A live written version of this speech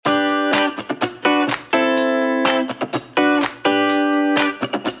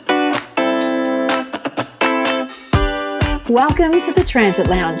Welcome to the Transit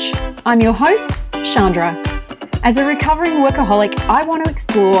Lounge. I'm your host, Chandra. As a recovering workaholic, I want to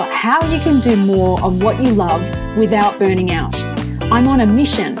explore how you can do more of what you love without burning out. I'm on a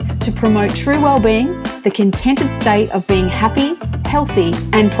mission to promote true well-being, the contented state of being happy, healthy,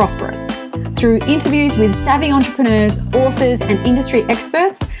 and prosperous. Through interviews with savvy entrepreneurs, authors, and industry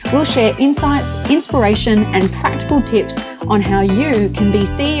experts, we'll share insights, inspiration, and practical tips on how you can be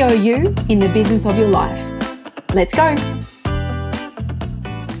CEO you in the business of your life. Let's go.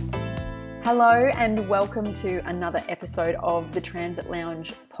 Hello and welcome to another episode of the Transit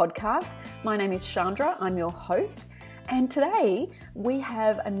Lounge podcast. My name is Chandra, I'm your host, and today we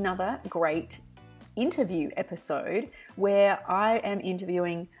have another great interview episode where I am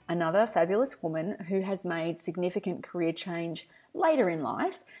interviewing another fabulous woman who has made significant career change later in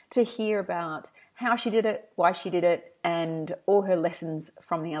life to hear about how she did it, why she did it, and all her lessons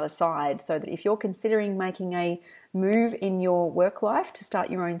from the other side, so that if you're considering making a move in your work life to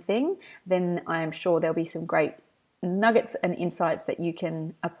start your own thing, then I am sure there'll be some great nuggets and insights that you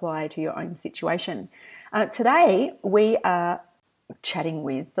can apply to your own situation. Today, we are chatting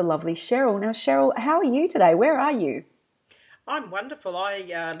with the lovely Cheryl. Now, Cheryl, how are you today? Where are you? I'm wonderful. I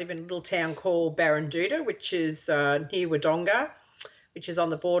live in a little town called Barranduda, which is near Wodonga, which is on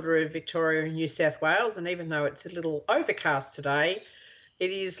the border of Victoria and New South Wales. And even though it's a little overcast today,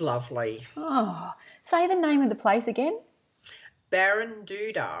 it is lovely. Oh, say the name of the place again.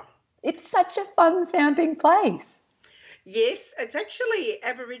 Barranduda. It's such a fun sounding place. Yes, it's actually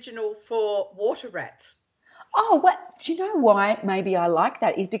Aboriginal for water rat. Oh, what? Do you know why maybe I like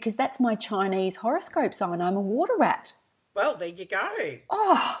that? Is because that's my Chinese horoscope sign. I'm a water rat. Well, there you go.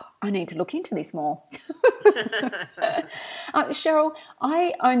 Oh, I need to look into this more. Cheryl,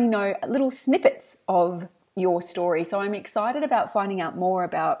 I only know little snippets of your story, so I'm excited about finding out more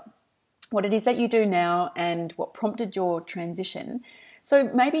about what it is that you do now and what prompted your transition.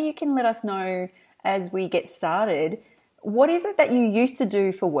 So maybe you can let us know as we get started, what is it that you used to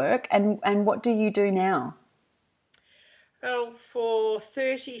do for work and what do you do now? Well, for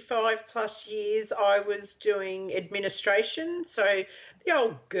 35 plus years, I was doing administration. So the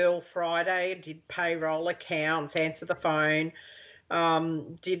old Girl Friday, did payroll, accounts, answer the phone,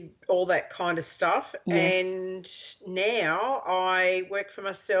 did all that kind of stuff. Yes. And now I work for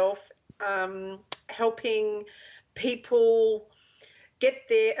myself, helping people get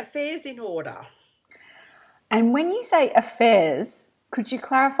their affairs in order. And when you say affairs, could you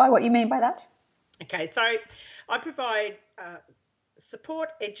clarify what you mean by that? Okay, so I provide support,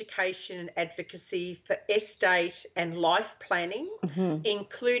 education and advocacy for estate and life planning,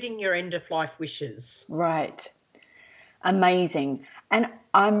 including your end-of-life wishes. Right. Amazing. And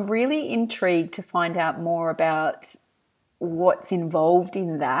I'm really intrigued to find out more about what's involved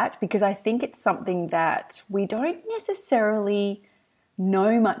in that, because I think it's something that we don't necessarily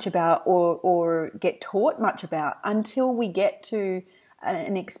know much about or get taught much about until we get to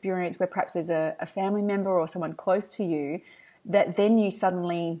an experience where perhaps there's a family member or someone close to you that then you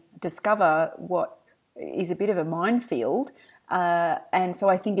suddenly discover what is a bit of a minefield. And so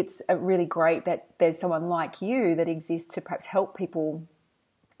I think it's really great that there's someone like you that exists to perhaps help people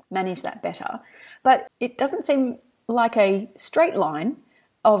manage that better. But it doesn't seem like a straight line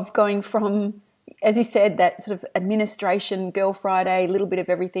of going from, as you said, that sort of administration, Girl Friday, a little bit of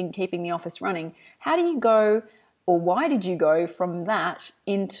everything, keeping the office running. How do you go, or why did you go from that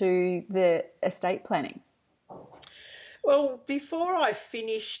into the estate planning? Well, before I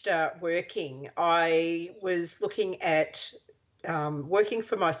finished working, I was looking at working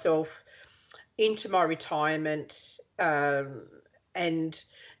for myself into my retirement and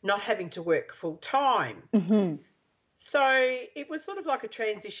not having to work full time. Mm-hmm. So it was sort of like a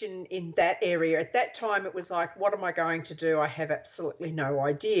transition in that area. At that time, it was like, what am I going to do? I have absolutely no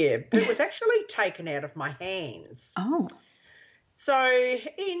idea. But it was actually taken out of my hands. Oh. So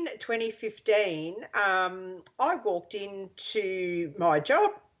in 2015, I walked into my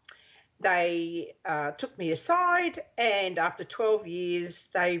job. They took me aside, and after 12 years,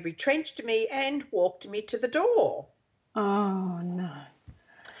 they retrenched me and walked me to the door. Oh, no.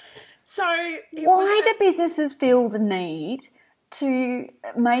 So why do businesses feel the need to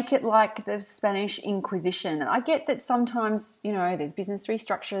make it like the Spanish Inquisition? I get that sometimes, there's business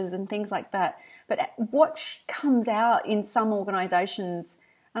restructures and things like that, but what comes out in some organisations,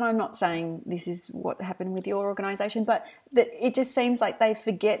 and I'm not saying this is what happened with your organisation, but that it just seems like they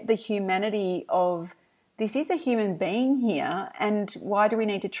forget the humanity of this is a human being here, and why do we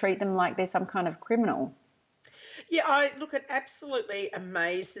need to treat them like they're some kind of criminal? Yeah, it absolutely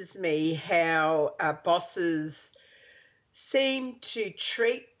amazes me how bosses seem to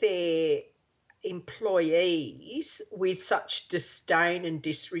treat their employees with such disdain and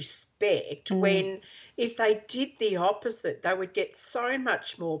disrespect when if they did the opposite, they would get so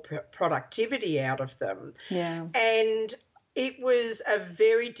much more productivity out of them. Yeah. And it was a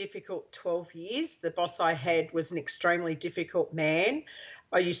very difficult 12 years. The boss I had was an extremely difficult man.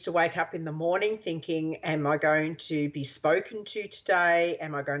 I used to wake up in the morning thinking, am I going to be spoken to today?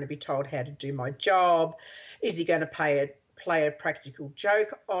 Am I going to be told how to do my job? Is he going to play a practical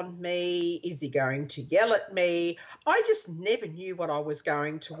joke on me? Is he going to yell at me? I just never knew what I was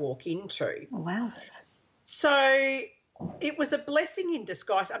going to walk into. Wowzers. So it was a blessing in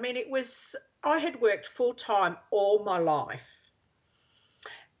disguise. I mean, I had worked full-time all my life.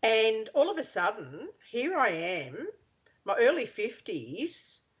 And all of a sudden, here I am, my early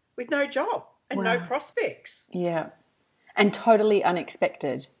 50s, with no job and no prospects. Yeah. And totally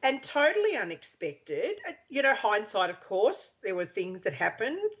unexpected. And totally unexpected. You know, hindsight, of course, there were things that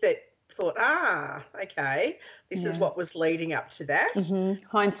happened that thought, okay, this is what was leading up to that. Mm-hmm.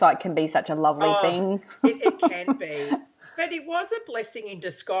 Hindsight can be such a lovely thing. It can be. But it was a blessing in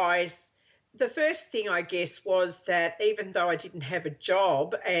disguise. The first thing, I guess, was that even though I didn't have a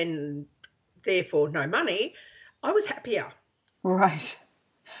job and therefore no money, I was happier. Right.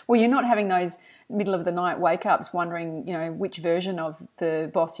 Well, you're not having those middle of the night wake ups wondering, you know, which version of the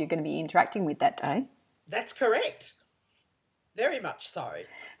boss you're going to be interacting with that day. That's correct. Very much so.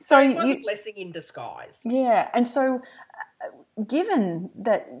 So it was a blessing in disguise. Yeah. And so given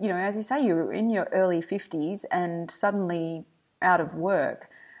that, you know, as you say, you were in your early 50s and suddenly out of work,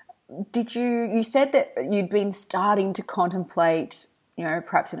 you said that you'd been starting to contemplate, you know,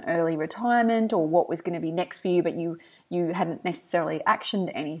 perhaps an early retirement or what was going to be next for you, but you hadn't necessarily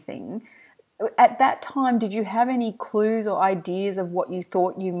actioned anything. At that time, did you have any clues or ideas of what you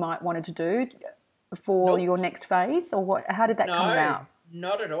thought you might wanted to do for your next phase, or how did that come about?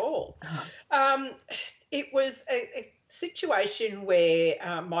 Not at all. It was a situation where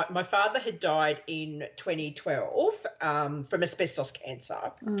my father had died in 2012 from asbestos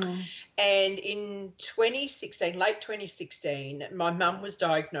cancer. And in 2016, late 2016, my mum was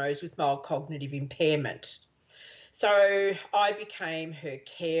diagnosed with mild cognitive impairment. So I became her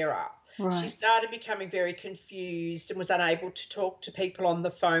carer. Right. She started becoming very confused and was unable to talk to people on the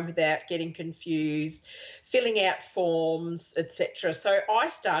phone without getting confused, filling out forms, etc. So I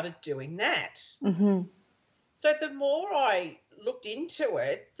started doing that. Mm-hmm. So the more I looked into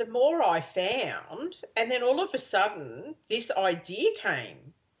it, the more I found, and then all of a sudden this idea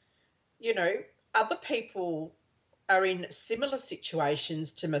came. You know, other people are in similar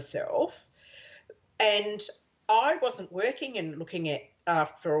situations to myself, and I wasn't working and looking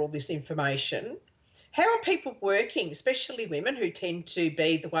after all this information. How are people working, especially women who tend to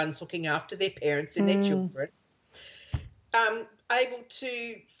be the ones looking after their parents and their children, able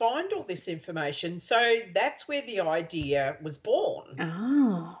to find all this information? So that's where the idea was born.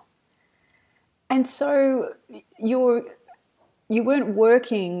 Oh. And so you weren't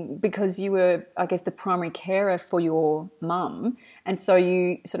working because you were, I guess, the primary carer for your mum, and so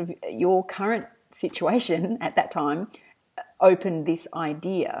your current situation at that time opened this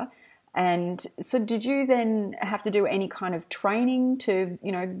idea. And so did you then have to do any kind of training to,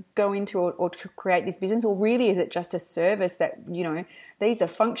 you know, go into or to create this business, or really is it just a service that, you know, these are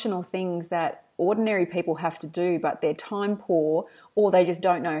functional things that ordinary people have to do, but they're time poor or they just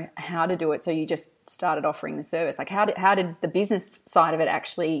don't know how to do it, so you just started offering the service? Like how did the business side of it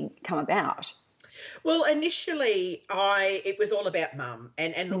actually come about? Well, initially, it was all about mum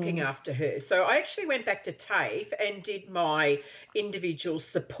and looking after her. So I actually went back to TAFE and did my individual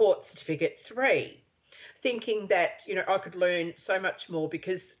support certificate 3, thinking that, you know, I could learn so much more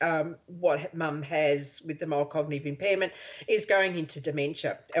because what mum has with the mild cognitive impairment is going into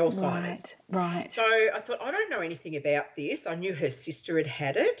dementia, Alzheimer's. Right. So I thought, I don't know anything about this. I knew her sister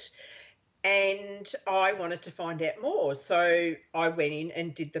had it, and I wanted to find out more. So I went in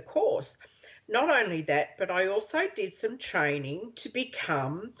and did the course. Not only that, but I also did some training to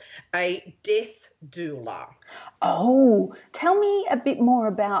become a death doula. Oh, tell me a bit more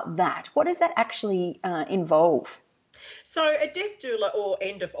about that. What does that actually involve? So a death doula, or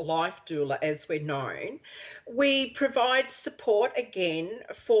end-of-life doula as we're known, we provide support again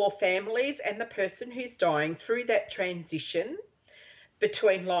for families and the person who's dying through that transition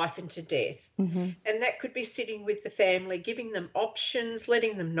between life and to death. Mm-hmm. And that could be sitting with the family, giving them options,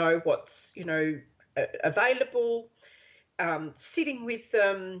 letting them know what's, you know, available, sitting with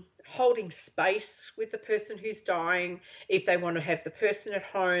them, holding space with the person who's dying. If they want to have the person at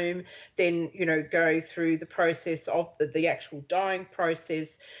home, then, go through the process of the actual dying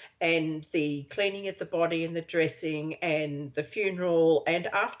process and the cleaning of the body and the dressing and the funeral and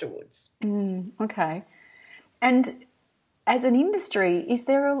afterwards. Okay. And as an industry, is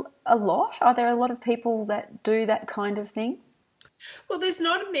there a lot? Are there a lot of people that do that kind of thing? Well, there's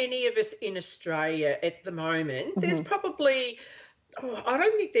not many of us in Australia at the moment. There's probably, I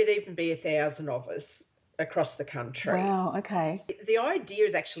don't think there'd even be 1,000 of us across the country. Wow, okay. The idea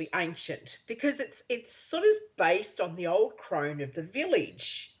is actually ancient because it's sort of based on the old crone of the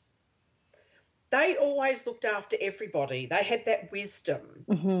village. They always looked after everybody. They had that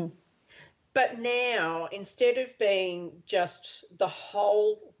wisdom. But now, instead of being just the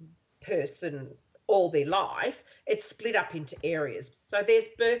whole person all their life, it's split up into areas. So there's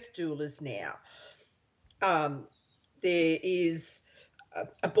birth doulas now. There is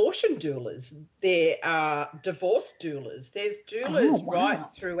abortion doulas. There are divorce doulas. There's doulas right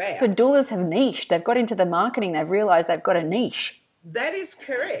throughout. So doulas have niche. They've got into the marketing. They've realised they've got a niche. That is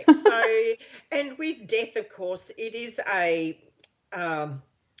correct. So, and with death, of course, it is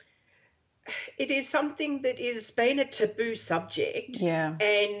something that has been a taboo subject. Yeah.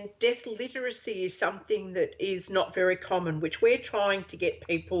 And death literacy is something that is not very common, which we're trying to get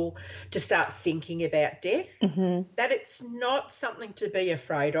people to start thinking about death, that it's not something to be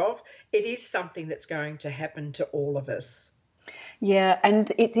afraid of. It is something that's going to happen to all of us. Yeah,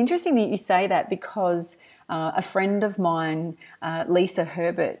 and it's interesting that you say that because a friend of mine, Lisa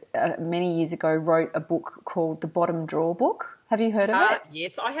Herbert, many years ago wrote a book called The Bottom Drawer Book. Have you heard of it?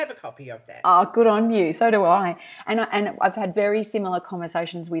 Yes, I have a copy of that. Oh, good on you. So do I. And I've had very similar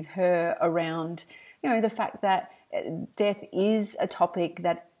conversations with her around, the fact that death is a topic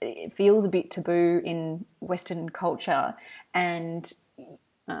that feels a bit taboo in Western culture, and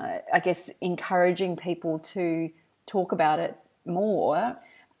I guess encouraging people to talk about it more,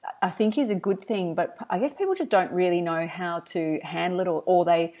 I think, is a good thing, but I guess people just don't really know how to handle it, or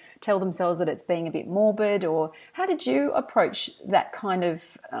they tell themselves that it's being a bit morbid. Or how did you approach that kind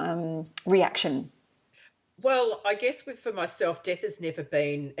of reaction? Well, I guess for myself, death has never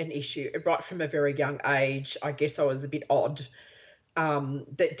been an issue. Right from a very young age, I guess I was a bit odd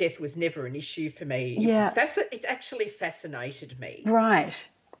that death was never an issue for me. Yeah. It actually fascinated me. Right.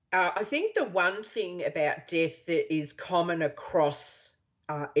 I think the one thing about death that is common across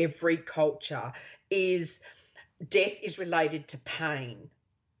every culture is death is related to pain,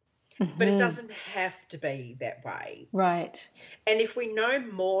 but it doesn't have to be that way. Right. And if we know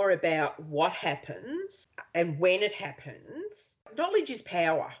more about what happens and when it happens, knowledge is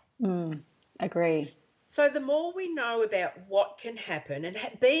power. Agree. So the more we know about what can happen and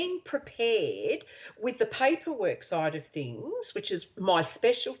being prepared with the paperwork side of things, which is my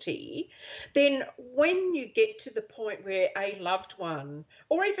specialty, then when you get to the point where a loved one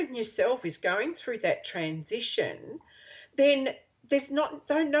or even yourself is going through that transition, then there's no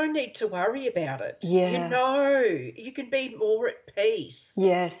need to worry about it. Yeah. You can be more at peace.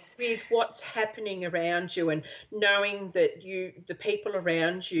 Yes. With what's happening around you, and knowing that the people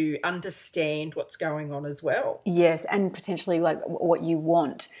around you understand what's going on as well. Yes, and potentially like what you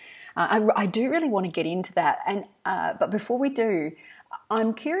want. I do really want to get into that, and but before we do,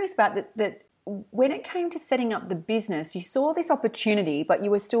 I'm curious about that. When it came to setting up the business, you saw this opportunity, but you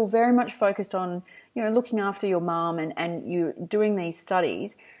were still very much focused on, looking after your mum and you doing these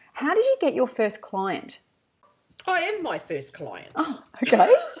studies. How did you get your first client? I am my first client. Oh,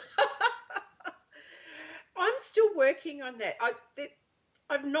 okay. I'm still working on that.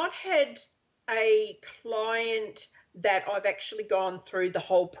 I've not had a client that I've actually gone through the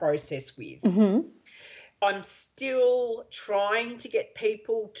whole process with. I'm still trying to get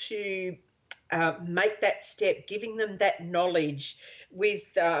people to make that step, giving them that knowledge. With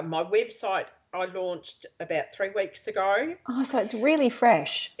my website, I launched about 3 weeks ago. Oh, so it's really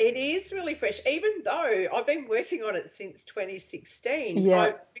fresh. It is really fresh, even though I've been working on it since 2016.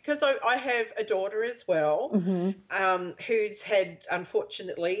 Yeah. Because I have a daughter as well, who's had,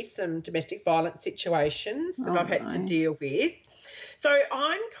 unfortunately, some domestic violence situations that I've had to deal with. So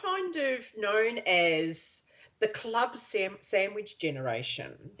I'm kind of known as the club sandwich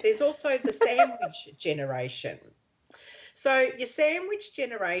generation. There's also the sandwich generation. So your sandwich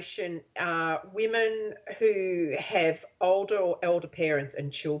generation are women who have older or elder parents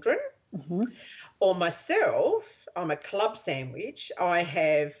and children. Or myself, I'm a club sandwich. I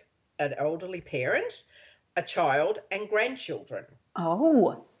have an elderly parent, a child, and grandchildren.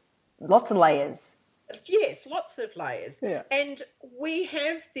 Oh, lots of layers. Yes, lots of layers. Yeah. And we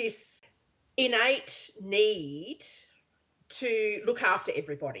have this innate need to look after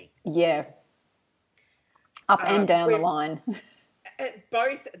everybody. Yeah. Up and down the line.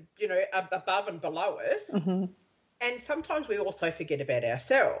 Both, above and below us. Mm-hmm. And sometimes we also forget about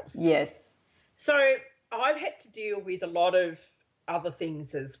ourselves. Yes. So I've had to deal with a lot of other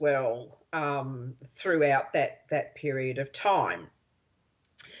things as well throughout that period of time.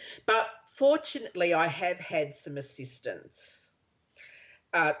 But fortunately, I have had some assistance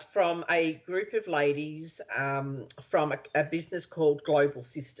from a group of ladies from a business called Global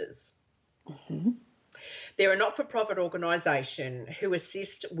Sisters. Mm-hmm. They're a not-for-profit organisation who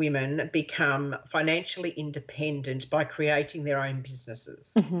assist women become financially independent by creating their own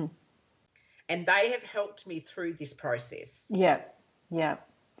businesses. Mm-hmm. And they have helped me through this process. Yeah, yeah.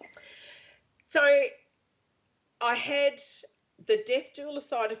 So I had the death doula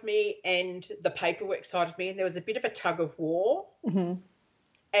side of me and the paperwork side of me, and there was a bit of a tug of war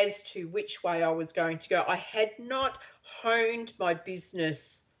as to which way I was going to go. I had not honed my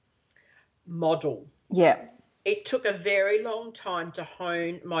business model. Yeah. It took a very long time to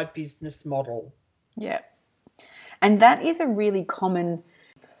hone my business model. Yeah. And that is a really common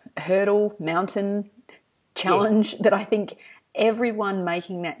hurdle, mountain, challenge that I think everyone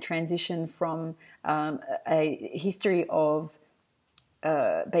making that transition from a history of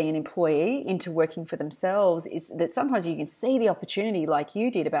being an employee into working for themselves is that sometimes you can see the opportunity like you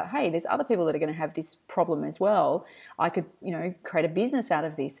did about, hey, there's other people that are going to have this problem as well. I could, create a business out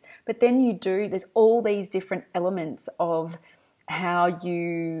of this. But then there's all these different elements of how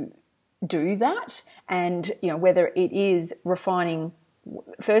you do that. And, whether it is refining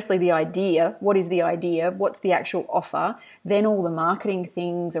firstly the idea, what is the idea, what's the actual offer, then all the marketing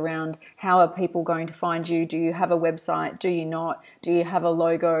things around how are people going to find you, do you have a website, do you not, do you have a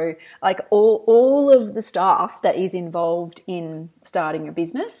logo, like all of the stuff that is involved in starting a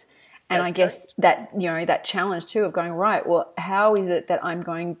business. And I guess that, that challenge too of going, right, well, how is it that I'm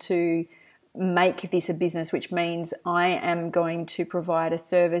going to make this a business, which means I am going to provide a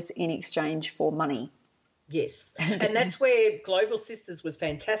service in exchange for money. Yes, and that's where Global Sisters was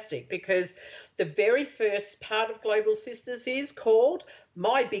fantastic, because the very first part of Global Sisters is called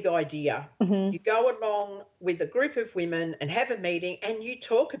My Big Idea. Mm-hmm. You go along with a group of women and have a meeting and you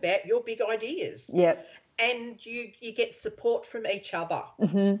talk about your big ideas. Yep. And you get support from each other.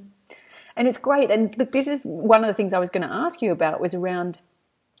 Mm-hmm. And it's great. And look, this is one of the things I was going to ask you about was around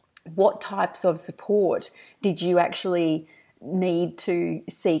what types of support did you actually need to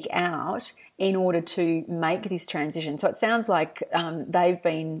seek out in order to make this transition. So it sounds like they've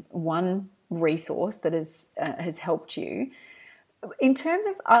been one resource that has helped you. In terms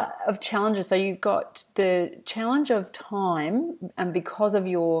of challenges, so you've got the challenge of time, and because of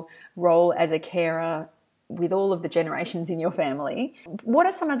your role as a carer with all of the generations in your family, what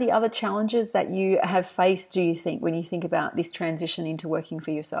are some of the other challenges that you have faced, do you think, when you think about this transition into working for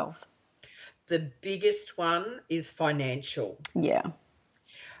yourself? The biggest one is financial. Yeah.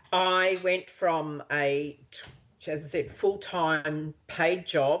 I went from as I said, full-time paid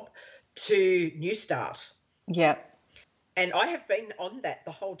job to New Start. Yeah. And I have been on that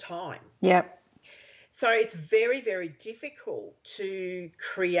the whole time. Yeah. So it's very, very difficult to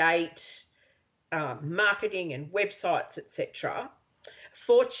create marketing and websites, etc.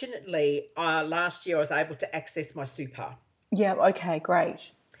 Fortunately, last year I was able to access my super. Yeah, okay,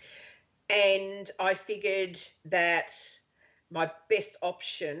 great. And I figured that my best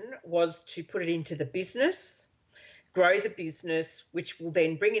option was to put it into the business, grow the business, which will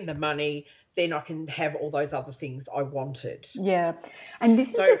then bring in the money. Then I can have all those other things I wanted. Yeah. And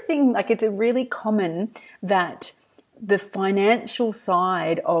this is the thing, like it's a really common that the financial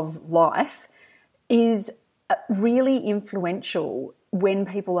side of life is really influential when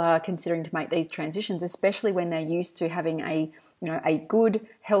people are considering to make these transitions, especially when they're used to having a good,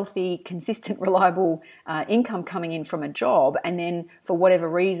 healthy, consistent, reliable income coming in from a job, and then for whatever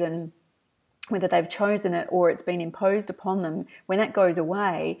reason, whether they've chosen it or it's been imposed upon them, when that goes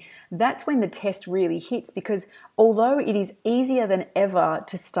away, that's when the test really hits, because although it is easier than ever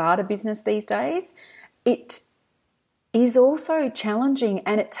to start a business these days, it is also challenging,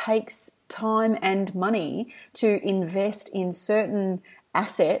 and it takes time and money to invest in certain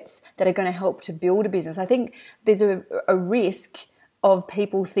assets that are going to help to build a business. I think there's a risk of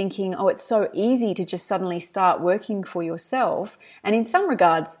people thinking, oh, it's so easy to just suddenly start working for yourself. And in some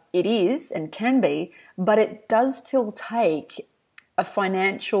regards, it is and can be, but it does still take a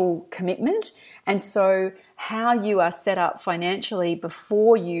financial commitment. And so how you are set up financially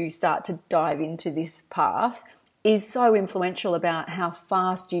before you start to dive into this path is so influential about how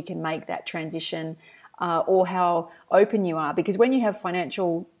fast you can make that transition or how open you are. Because when you have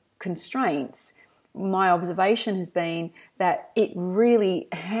financial constraints, my observation has been that it really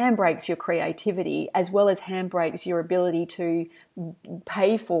handbrakes your creativity as well as handbrakes your ability to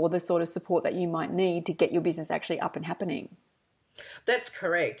pay for the sort of support that you might need to get your business actually up and happening. That's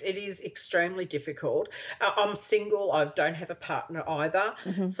correct. It is extremely difficult. I'm single. I don't have a partner either.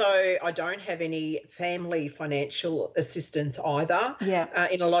 So I don't have any family financial assistance either. Yeah.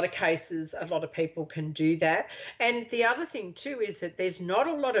 In a lot of cases, a lot of people can do that. And the other thing too is that there's not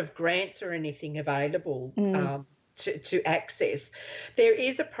a lot of grants or anything available to access. There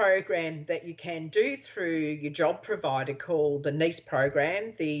is a program that you can do through your job provider called the NEIS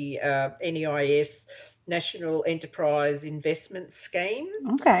program, the NEIS National Enterprise Investment Scheme.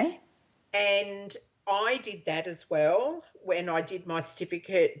 Okay. And I did that as well when I did my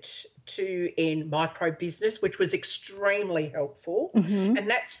certificate 2 in micro business, which was extremely helpful. And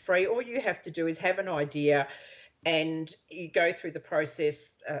that's free. All you have to do is have an idea and you go through the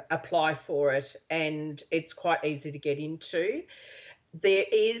process, apply for it, and it's quite easy to get into. There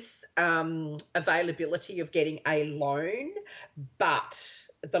is availability of getting a loan, but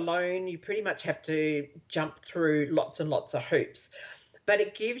the loan, you pretty much have to jump through lots and lots of hoops. But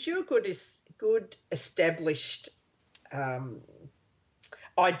it gives you a good established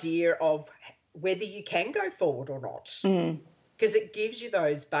idea of whether you can go forward or not, because it gives you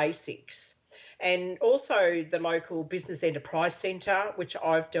those basics. And also the local Business Enterprise Centre, which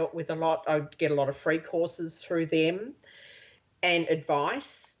I've dealt with a lot. I get a lot of free courses through them and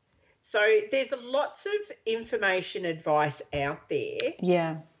advice. So there's lots of information, advice out there.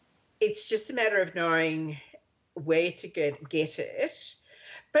 Yeah. It's just a matter of knowing where to get it,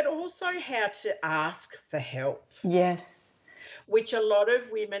 but also how to ask for help. Yes. Which a lot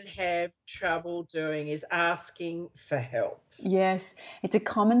of women have trouble doing, is asking for help. Yes. It's a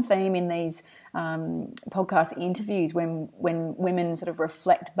common theme in these podcast interviews when women sort of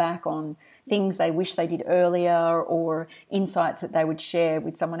reflect back on things they wish they did earlier or insights that they would share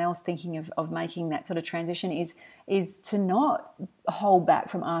with someone else thinking of making that sort of transition is to not hold back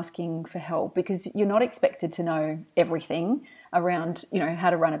from asking for help, because you're not expected to know everything around, how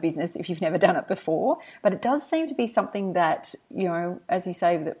to run a business if you've never done it before. But it does seem to be something that, as you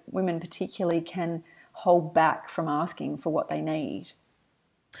say, that women particularly can hold back from asking for what they need.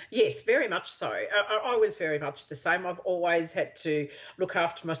 Yes, very much so. I was very much the same. I've always had to look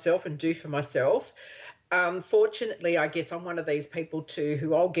after myself and do for myself. Fortunately, I guess I'm one of these people too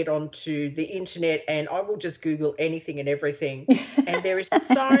who I'll get onto the internet and I will just Google anything and everything. And there is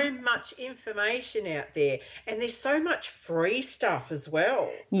so much information out there, and there's so much free stuff as well.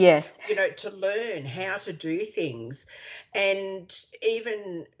 Yes. To learn how to do things. And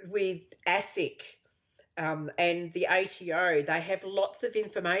even with ASIC, and the ATO, they have lots of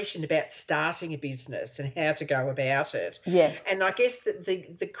information about starting a business and how to go about it. Yes. And I guess that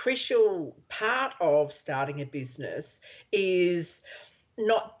the crucial part of starting a business is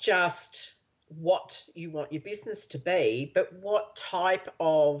not just what you want your business to be, but what type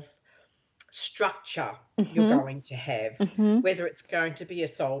of structure you're going to have, whether it's going to be a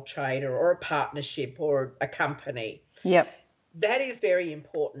sole trader or a partnership or a company. Yep. That is very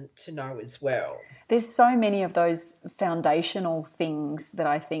important to know as well. There's so many of those foundational things that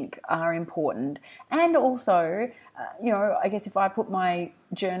I think are important. And also, I guess if I put my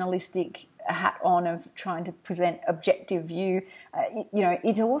journalistic hat on of trying to present objective view,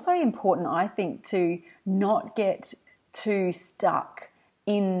 it's also important, I think, to not get too stuck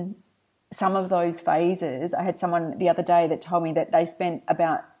in some of those phases. I had someone the other day that told me that they spent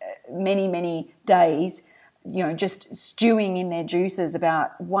about many, many days just stewing in their juices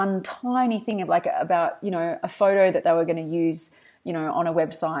about one tiny thing about a photo that they were going to use, on a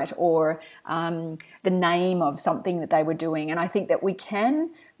website, or the name of something that they were doing. And I think that we can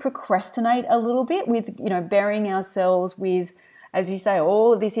procrastinate a little bit with, burying ourselves with, as you say,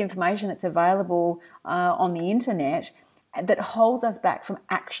 all of this information that's available on the internet that holds us back from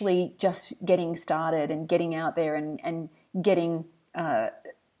actually just getting started and getting out there and getting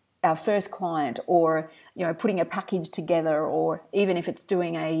our first client, or putting a package together, or even if it's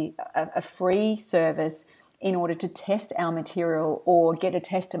doing a free service in order to test our material or get a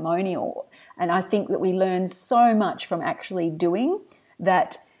testimonial. And I think that we learn so much from actually doing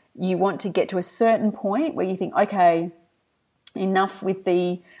that. You want to get to a certain point where you think, okay, enough with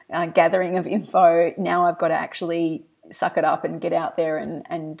the gathering of info, now I've got to actually suck it up and get out there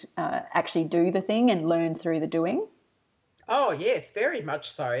and actually do the thing and learn through the doing. Oh, yes, very much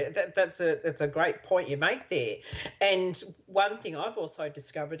so. That's a great point you make there. And one thing I've also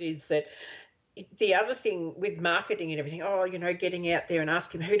discovered is that the other thing with marketing and everything, getting out there and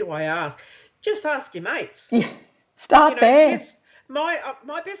asking, who do I ask? Just ask your mates. Yeah, start there. Yes,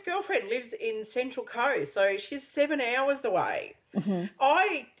 My best girlfriend lives in Central Coast, so she's 7 hours away.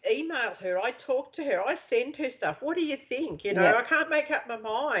 I email her, I talk to her, I send her stuff. What do you think? You know, I Yep. can't make up my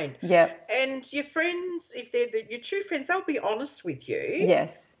mind. Yep. And your friends, if they're your true friends, they'll be honest with you.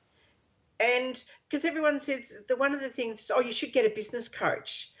 Yes. And because everyone says one of the things is, oh, you should get a business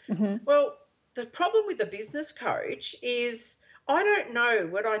coach. Mm-hmm. Well, the problem with the business coach is I don't know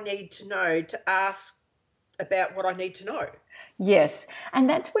what I need to know to ask about what I need to know. Yes. And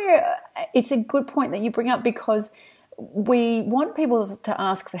that's where it's a good point that you bring up, because we want people to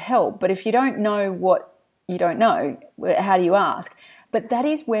ask for help, but if you don't know what you don't know, how do you ask? But that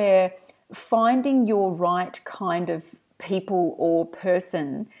is where finding your right kind of people or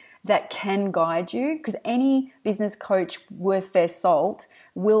person that can guide you, because any business coach worth their salt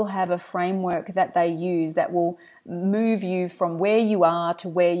will have a framework that they use that will move you from where you are to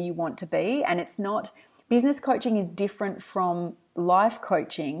where you want to be. And it's not, business coaching is different from life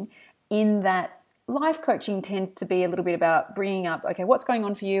coaching in that life coaching tends to be a little bit about bringing up, okay, what's going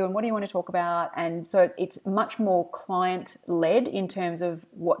on for you and what do you want to talk about? And so it's much more client-led in terms of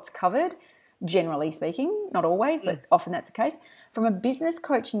what's covered, generally speaking, not always, but often that's the case. From a business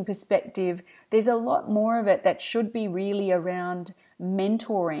coaching perspective, there's a lot more of it that should be really around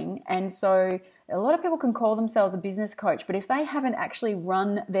mentoring. And so a lot of people can call themselves a business coach, but if they haven't actually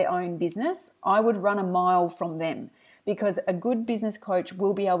run their own business, I would run a mile from them. Because a good business coach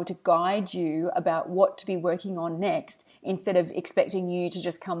will be able to guide you about what to be working on next, instead of expecting you to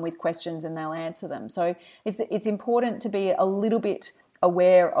just come with questions and they'll answer them. So it's important to be a little bit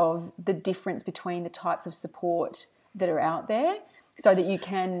aware of the difference between the types of support that are out there, so that you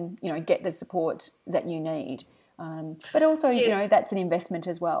can, get the support that you need. But also, Yes. That's an investment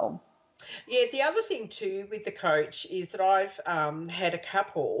as well. Yeah, the other thing too with the coach is that I've had a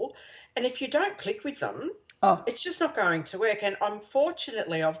couple, and if you don't click with them, it's just not going to work. And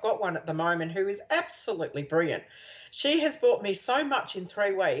unfortunately, I've got one at the moment who is absolutely brilliant. She has bought me so much in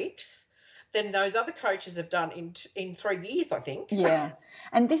 3 weeks than those other coaches have done in 3 years, I think. Yeah.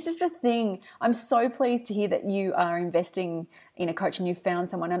 And this is the thing. I'm so pleased to hear that you are investing in a coach and you've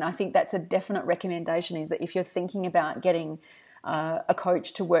found someone. And I think that's a definite recommendation, is that if you're thinking about getting a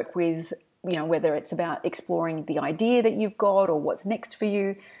coach to work with, whether it's about exploring the idea that you've got or what's next for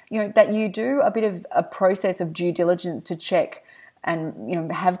you, that you do a bit of a process of due diligence to check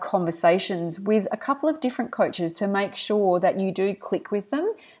and, have conversations with a couple of different coaches to make sure that you do click with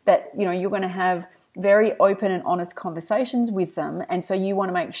them, that, you're going to have very open and honest conversations with them. And so you want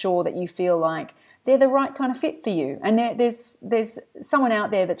to make sure that you feel like they're the right kind of fit for you. And there's someone out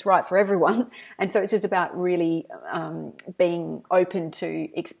there that's right for everyone. And so it's just about really being open to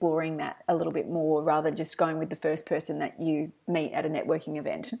exploring that a little bit more, rather than just going with the first person that you meet at a networking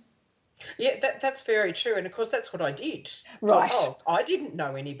event. Yeah, that's very true. And, of course, that's what I did. Right. I didn't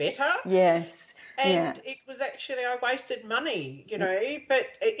know any better. Yes. And it was actually, I wasted money, but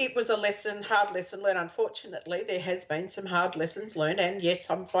it was a hard lesson learned. Unfortunately, there has been some hard lessons learned, and yes,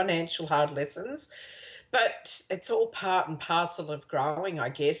 some financial hard lessons, but it's all part and parcel of growing, I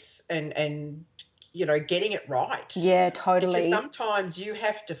guess, and getting it right. Yeah, totally. Because sometimes you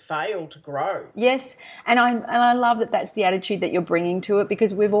have to fail to grow. Yes, and I love that that's the attitude that you're bringing to it,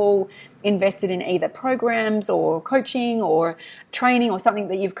 because we've all invested in either programs or coaching or training or something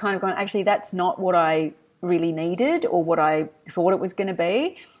that you've kind of gone, actually, that's not what I really needed or what I thought it was going to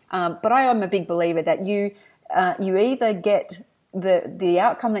be. But I am a big believer that you either get the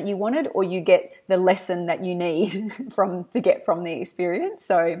outcome that you wanted, or you get the lesson that you need to get from the experience.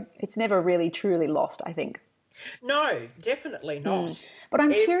 So it's never really truly lost, I think. No, definitely not. But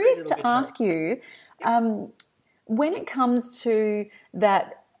I'm curious to ask you, when it comes to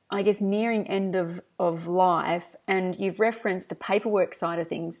that, I guess, nearing end of life, and you've referenced the paperwork side of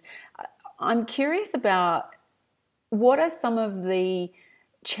things, I'm curious about what are some of the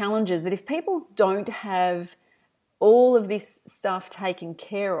challenges that if people don't have all of this stuff taken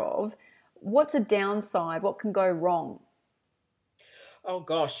care of, what's a downside? What can go wrong? Oh,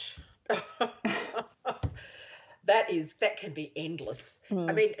 gosh. That can be endless.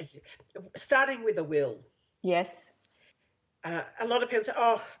 I mean, starting with a will. Yes. A lot of people say,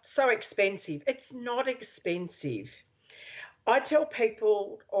 oh, so expensive. It's not expensive. I tell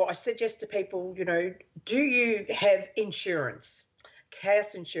people, or I suggest to people, do you have insurance?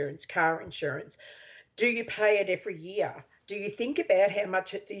 House insurance, car insurance. Do you pay it every year? Do you think about how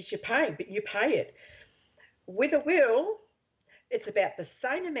much it is you're paying, but you pay it? With a will, it's about the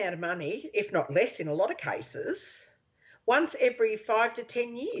same amount of money, if not less in a lot of cases, once every 5 to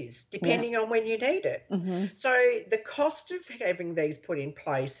 10 years, depending on when you need it. Mm-hmm. So the cost of having these put in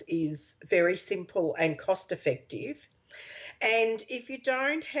place is very simple and cost effective. And if you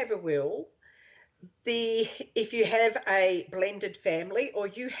don't have a will, if you have a blended family, or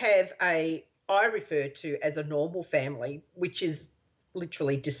you have I refer to as a normal family, which is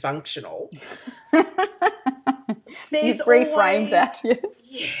literally dysfunctional. You've reframed that, yes.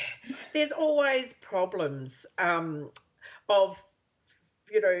 Yeah, there's always problems of,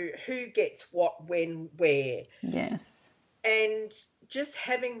 who gets what, when, where. Yes. And just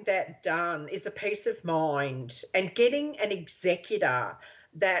having that done is a peace of mind, and getting an executor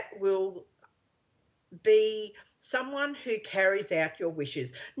that will be someone who carries out your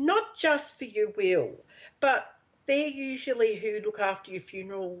wishes, not just for your will, but they're usually who look after your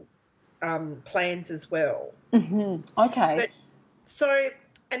funeral plans as well. Okay.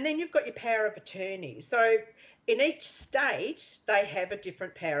 And then you've got your power of attorney. So in each state, they have a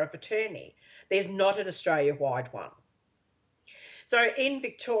different power of attorney. There's not an Australia-wide one. So in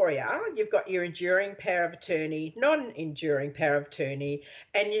Victoria, you've got your enduring power of attorney, non-enduring power of attorney,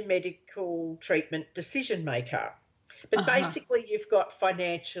 and your medical treatment decision maker. But basically, you've got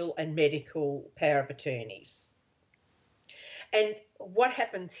financial and medical power of attorneys. And what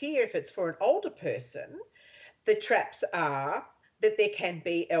happens here, if it's for an older person, the traps are that there can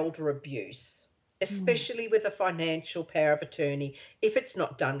be elder abuse, especially with a financial power of attorney, if it's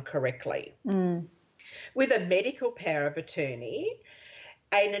not done correctly. With a medical power of attorney,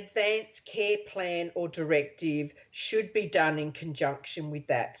 an advanced care plan or directive should be done in conjunction with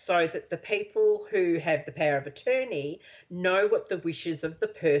that, so that the people who have the power of attorney know what the wishes of the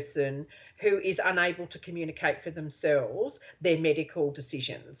person who is unable to communicate for themselves, their medical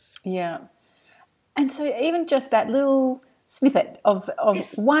decisions. Yeah. And so even just that little snippet of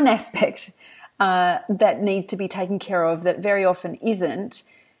Yes. one aspect that needs to be taken care of that very often isn't,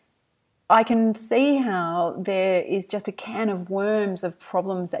 I can see how there is just a can of worms of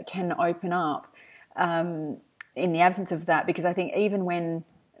problems that can open up in the absence of that, because I think even when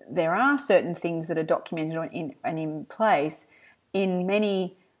there are certain things that are documented and in place, in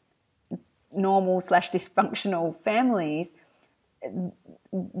many normal/dysfunctional families,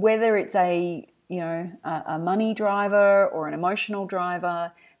 whether it's a money driver or an emotional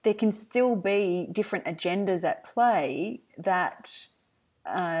driver, there can still be different agendas at play that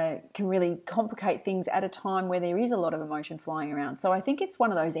can really complicate things at a time where there is a lot of emotion flying around. So I think it's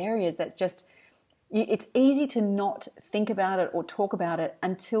one of those areas that's just, it's easy to not think about it or talk about it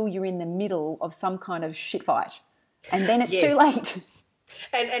until you're in the middle of some kind of shit fight. And then it's too late.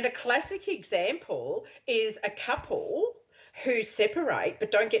 And a classic example is a couple who separate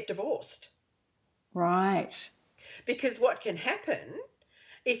but don't get divorced. Right. Because what can happen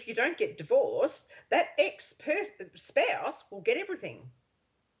if you don't get divorced, that spouse will get everything.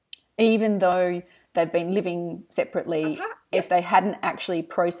 Even though they've been living separately, Apart, if they hadn't actually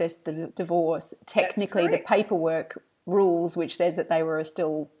processed the divorce, technically the paperwork rules which says that they were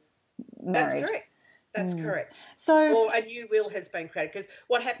still married. That's correct. So, or a new will has been created, because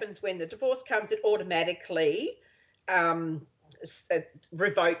what happens when the divorce comes, it automatically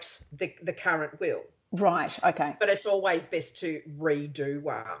revokes the current will. Right, okay. But it's always best to redo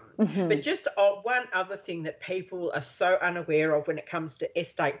one. But just one other thing that people are so unaware of when it comes to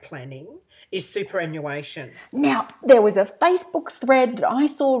estate planning is superannuation. Now, there was a Facebook thread that I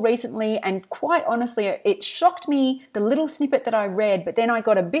saw recently, and quite honestly, it shocked me, the little snippet that I read, but then I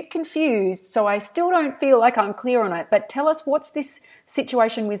got a bit confused, so I still don't feel like I'm clear on it. But tell us, what's this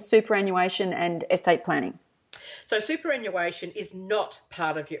situation with superannuation and estate planning? So superannuation is not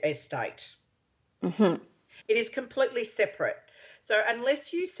part of your estate. It is completely separate. So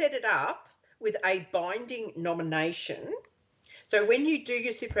unless you set it up with a binding nomination, so when you do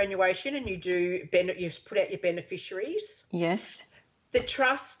your superannuation and you put out your beneficiaries, yes, the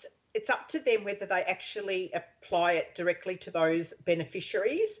trust, it's up to them whether they actually apply it directly to those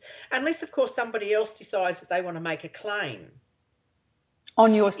beneficiaries, unless of course somebody else decides that they want to make a claim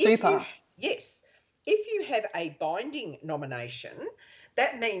on your super. Yes. If you have a binding nomination,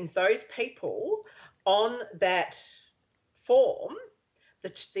 that means those people on that form,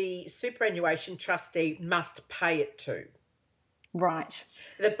 the superannuation trustee must pay it to. Right.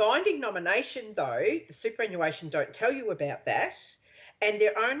 The binding nomination, though, the superannuation don't tell you about that, and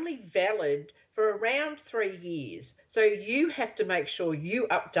they're only valid for around 3 years. So you have to make sure you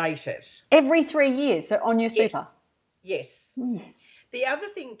update it. Every 3 years, so on your super? Yes. The other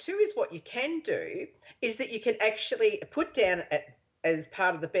thing too is what you can do is that you can actually put down as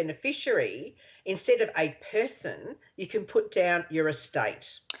part of the beneficiary, instead of a person, you can put down your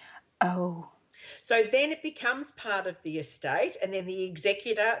estate. Oh. So then it becomes part of the estate, and then the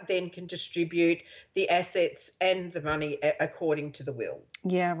executor then can distribute the assets and the money according to the will.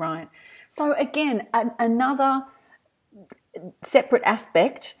 Yeah, right. So again, another separate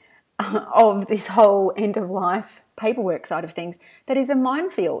aspect of this whole end of life paperwork side of things that is a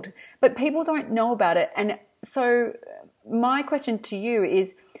minefield, but people don't know about it. And so my question to you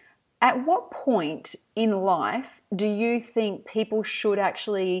is, at what point in life do you think people should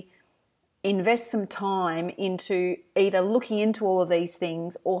actually invest some time into either looking into all of these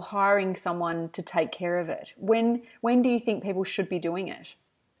things or hiring someone to take care of it? When do you think people should be doing it?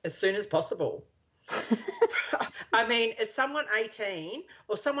 As soon as possible. I mean, as someone 18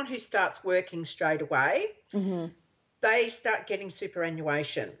 or someone who starts working straight away, they start getting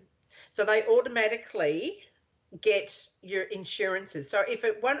superannuation. So they automatically get your insurances. So if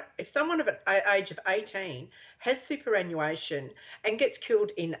someone of an age of 18 has superannuation and gets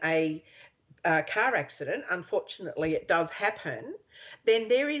killed in a car accident, unfortunately it does happen, then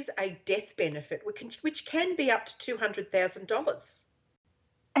there is a death benefit which can be up to $200,000.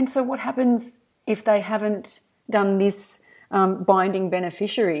 And so what happens if they haven't done this binding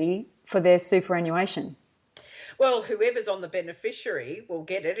beneficiary for their superannuation? Well, whoever's on the beneficiary will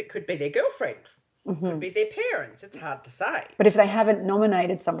get it. It could be their girlfriend, could be their parents. It's hard to say. But if they haven't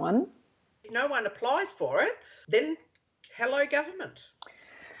nominated someone? If no one applies for it, then hello, government.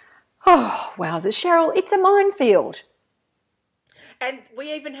 Oh, wowza, Cheryl, it's a minefield. And we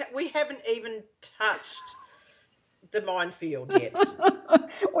haven't even touched the minefield yet.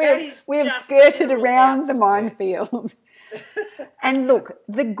 We've skirted around the minefield. And look,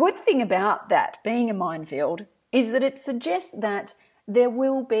 the good thing about that being a minefield is that it suggests that there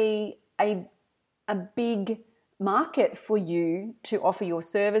will be a big market for you to offer your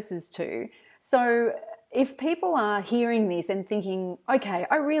services to. So if people are hearing this and thinking, okay,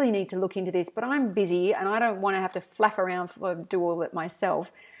 I really need to look into this, but I'm busy and I don't want to have to flaff around and do all it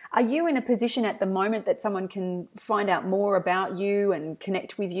myself, are you in a position at the moment that someone can find out more about you and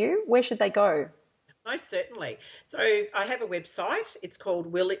connect with you? Where should they go? Most certainly. So I have a website. It's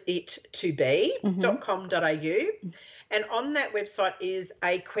called willittobe.com.au. And on that website is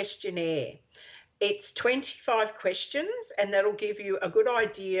a questionnaire. It's 25 questions, and that'll give you a good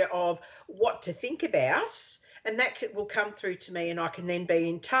idea of what to think about. And that will come through to me, and I can then be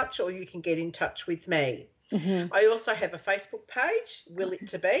in touch, or you can get in touch with me. I also have a Facebook page, Will It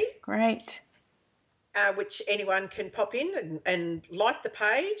To Be. Great. Which anyone can pop in and like the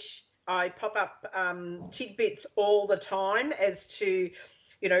page. I pop up tidbits all the time as to,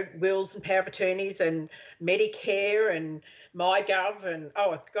 wills and power of attorneys and Medicare and MyGov and,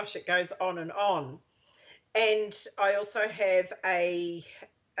 oh, gosh, it goes on and on. And I also have a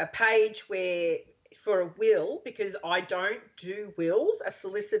page for a will, because I don't do wills. A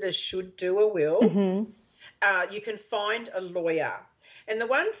solicitor should do a will. You can find a lawyer. And the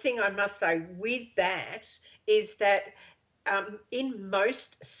one thing I must say with that is that in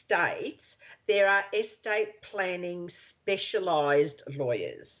most states, there are estate planning specialised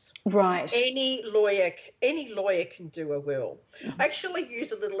lawyers. Right. Any lawyer can do a will. I actually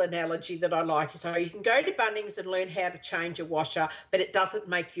use a little analogy that I like. So you can go to Bunnings and learn how to change a washer, but it doesn't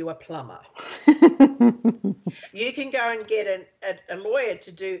make you a plumber. You can go and get a lawyer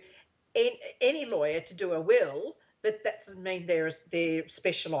to do any lawyer to do a will, but that doesn't mean they're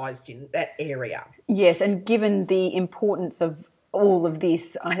specialised in that area. Yes, and given the importance of all of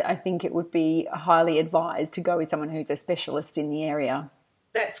this, I think it would be highly advised to go with someone who's a specialist in the area.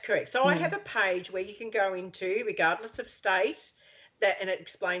 That's correct. So I have a page where you can go into, regardless of state, and it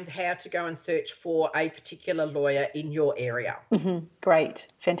explains how to go and search for a particular lawyer in your area. Great.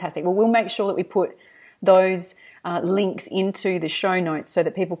 Fantastic. Well, we'll make sure that we put those links into the show notes so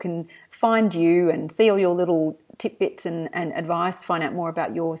that people can find you and see all your little tidbits and advice, find out more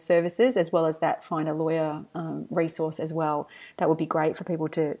about your services, as well as that find a lawyer resource as well. That would be great for people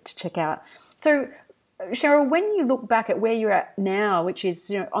to check out. So, Cheryl, when you look back at where you're at now, which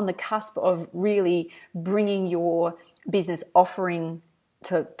is on the cusp of really bringing your business offering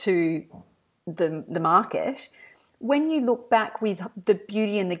to the market, when you look back with the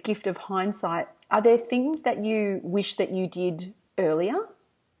beauty and the gift of hindsight, are there things that you wish that you did earlier?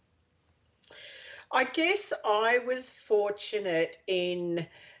 I guess I was fortunate in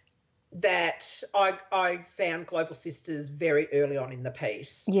that I found Global Sisters very early on in the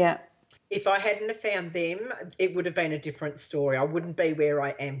piece. Yeah. If I hadn't have found them, it would have been a different story. I wouldn't be where I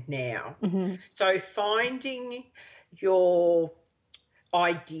am now. So finding your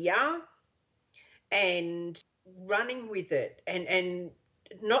idea and running with it and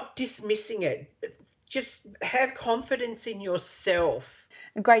not dismissing it, just have confidence in yourself.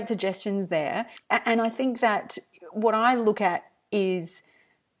 Great suggestions there. And I think that what I look at is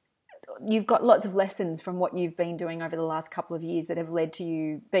you've got lots of lessons from what you've been doing over the last couple of years that have led to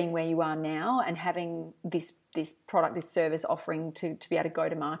you being where you are now and having this product, this service offering to be able to go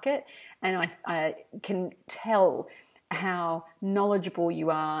to market. And I can tell how knowledgeable you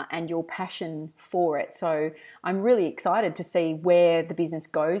are and your passion for it. So I'm really excited to see where the business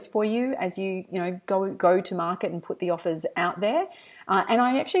goes for you as you go to market and put the offers out there. And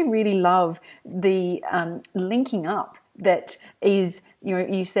I actually really love the linking up that is,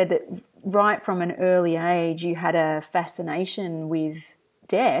 you said that right from an early age you had a fascination with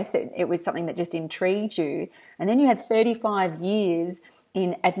death. It was something that just intrigued you. And then you had 35 years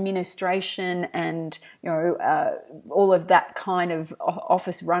in administration and all of that kind of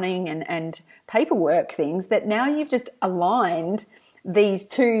office running and paperwork things, that now you've just aligned these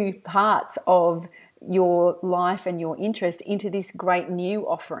two parts of your life and your interest into this great new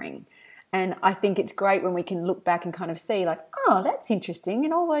offering. And I think it's great when we can look back and kind of see like, oh, that's interesting.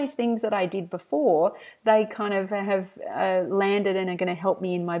 And all those things that I did before, they kind of have landed and are going to help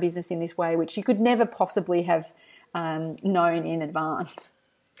me in my business in this way, which you could never possibly have known in advance.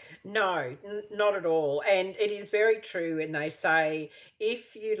 No, not at all. And it is very true when they say,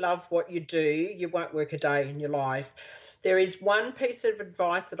 if you love what you do, you won't work a day in your life. There is one piece of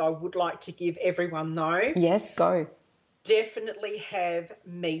advice that I would like to give everyone though. Yes, go. Definitely have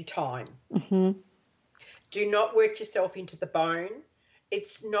me time. Mm-hmm. Do not work yourself into the bone.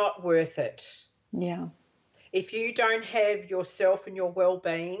 It's not worth it. Yeah. If you don't have yourself and your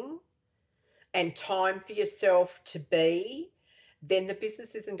well-being and time for yourself to be, then the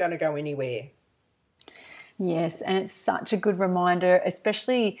business isn't going to go anywhere. Yes, and it's such a good reminder,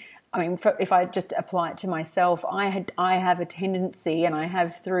 especially, if I just apply it to myself, I have a tendency, and I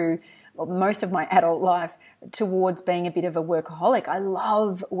have through most of my adult life, towards being a bit of a workaholic. I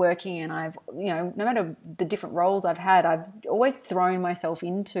love working, and I've, no matter the different roles I've had, I've always thrown myself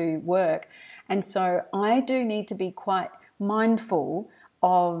into work. And so I do need to be quite mindful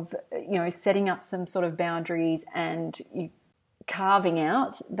of, setting up some sort of boundaries and carving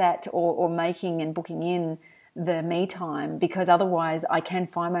out that or making and booking in the me time, because otherwise I can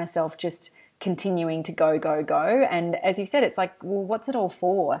find myself just continuing to go. And as you said, it's like, well, what's it all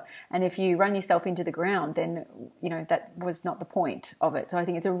for? And if you run yourself into the ground, then, that was not the point of it. So I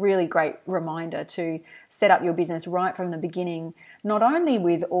think it's a really great reminder to set up your business right from the beginning, not only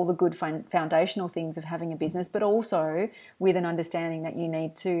with all the good foundational things of having a business, but also with an understanding that you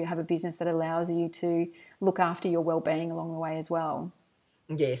need to have a business that allows you to look after your well-being along the way as well.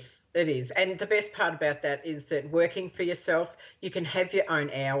 Yes, it is. And the best part about that is that working for yourself, you can have your own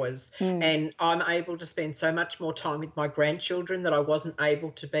hours. And I'm able to spend so much more time with my grandchildren that I wasn't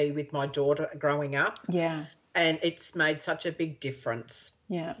able to be with my daughter growing up. Yeah. And it's made such a big difference.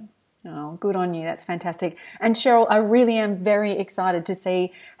 Yeah. Oh, good on you. That's fantastic. And Cheryl, I really am very excited to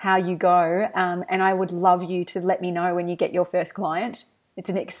see how you go. And I would love you to let me know when you get your first client. It's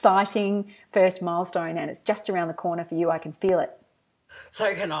an exciting first milestone, and it's just around the corner for you. I can feel it.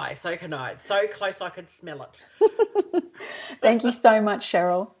 So can I. It's so close I could smell it. Thank you so much,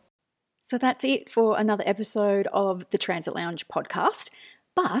 Cheryl. So that's it for another episode of the Transit Lounge podcast.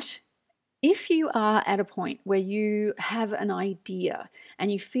 But if you are at a point where you have an idea and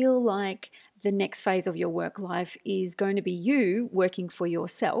you feel like the next phase of your work life is going to be you working for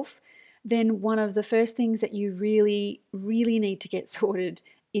yourself, then one of the first things that you really, really need to get sorted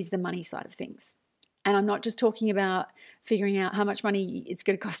is the money side of things. And I'm not just talking about figuring out how much money it's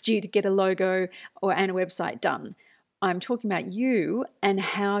going to cost you to get a logo and a website done. I'm talking about you and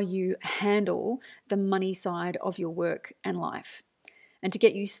how you handle the money side of your work and life. And to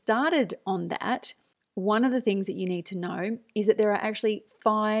get you started on that, one of the things that you need to know is that there are actually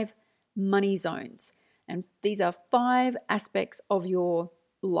 5 money zones. And these are 5 aspects of your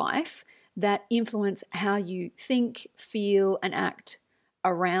life that influence how you think, feel, and act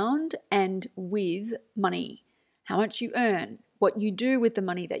around and with money. How much you earn, what you do with the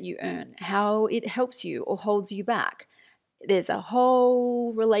money that you earn, how it helps you or holds you back. There's a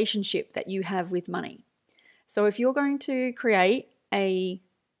whole relationship that you have with money. So if you're going to create a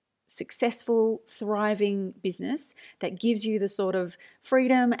successful, thriving business that gives you the sort of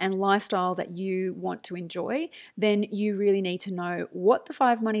freedom and lifestyle that you want to enjoy, then you really need to know what the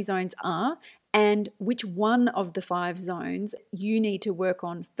 5 money zones are and which one of the 5 zones you need to work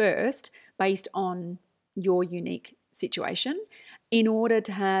on first based on your unique situation in order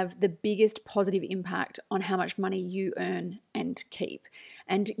to have the biggest positive impact on how much money you earn and keep.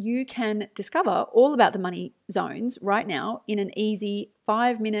 And you can discover all about the money zones right now in an easy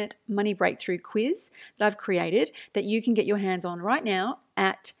 5-minute money breakthrough quiz that I've created that you can get your hands on right now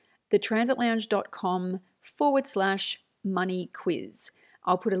at thetransitlounge.com/money quiz.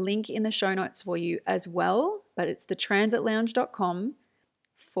 I'll put a link in the show notes for you as well, but it's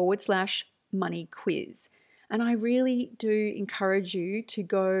thetransitlounge.com/money quiz. And I really do encourage you to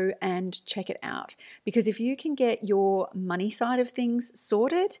go and check it out, because if you can get your money side of things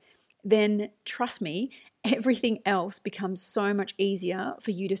sorted, then trust me, everything else becomes so much easier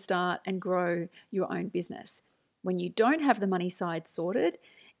for you to start and grow your own business. When you don't have the money side sorted,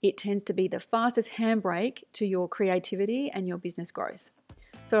 it tends to be the fastest handbrake to your creativity and your business growth.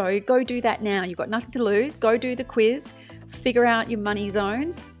 So go do that now. You've got nothing to lose. Go do the quiz, figure out your money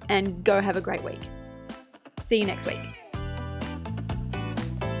zones, and go have a great week. See you next week.